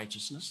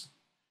self-righteousness.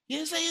 He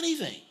didn't say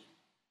anything.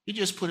 He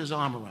just put his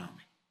arm around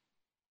me.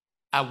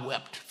 I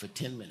wept for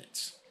 10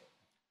 minutes.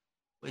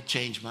 It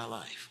changed my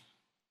life.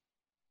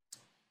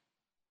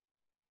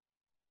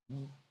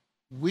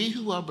 We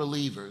who are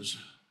believers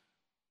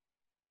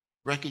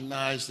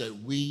recognize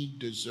that we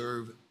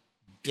deserve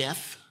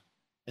death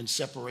and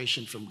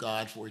separation from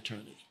God for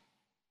eternity.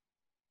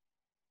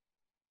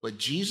 But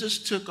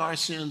Jesus took our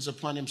sins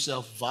upon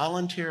himself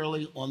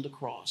voluntarily on the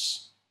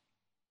cross.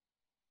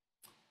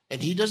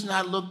 And he does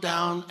not look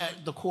down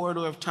at the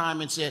corridor of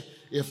time and say,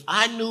 if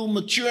I knew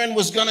McCurran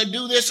was going to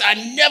do this, I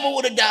never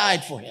would have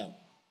died for him.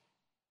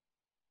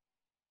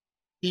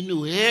 He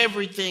knew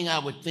everything I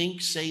would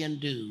think, say, and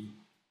do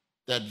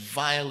that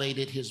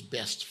violated his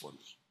best for me.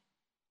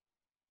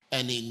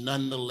 And he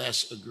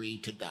nonetheless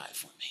agreed to die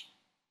for me.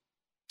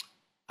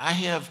 I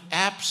have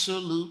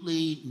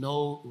absolutely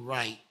no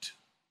right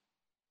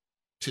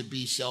to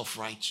be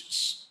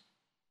self-righteous.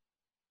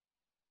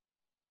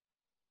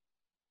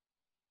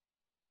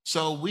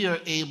 So we are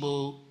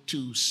able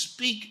to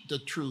speak the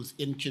truth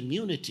in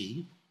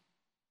community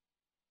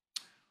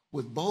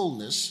with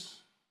boldness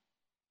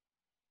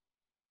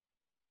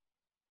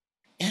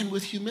and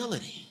with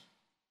humility.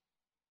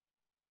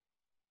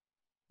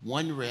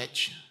 One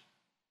wretch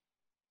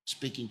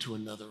speaking to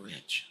another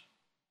wretch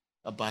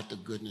about the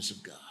goodness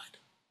of God.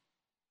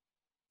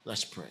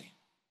 Let's pray.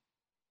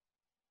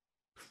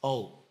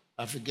 Oh,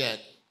 I forget.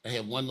 I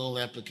have one little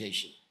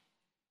application.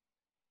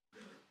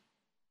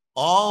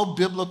 All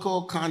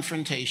biblical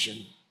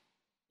confrontation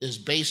is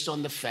based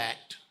on the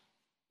fact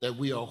that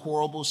we are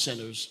horrible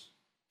sinners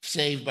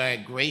saved by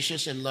a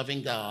gracious and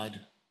loving God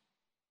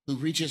who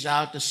reaches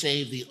out to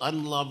save the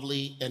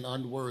unlovely and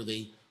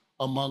unworthy,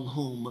 among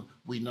whom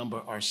we number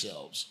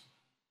ourselves.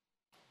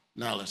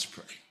 Now let's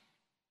pray.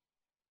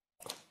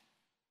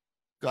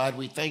 God,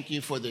 we thank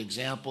you for the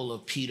example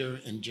of Peter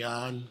and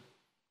John.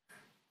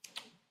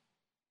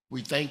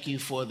 We thank you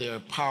for their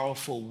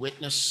powerful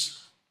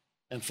witness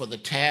and for the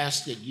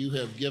task that you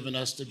have given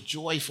us, the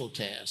joyful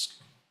task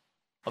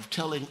of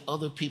telling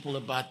other people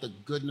about the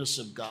goodness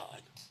of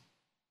God.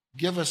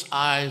 Give us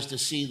eyes to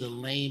see the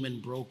lame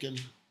and broken,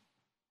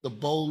 the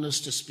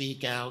boldness to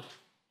speak out,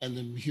 and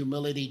the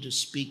humility to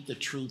speak the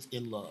truth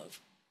in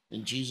love.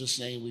 In Jesus'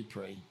 name we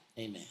pray.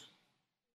 Amen.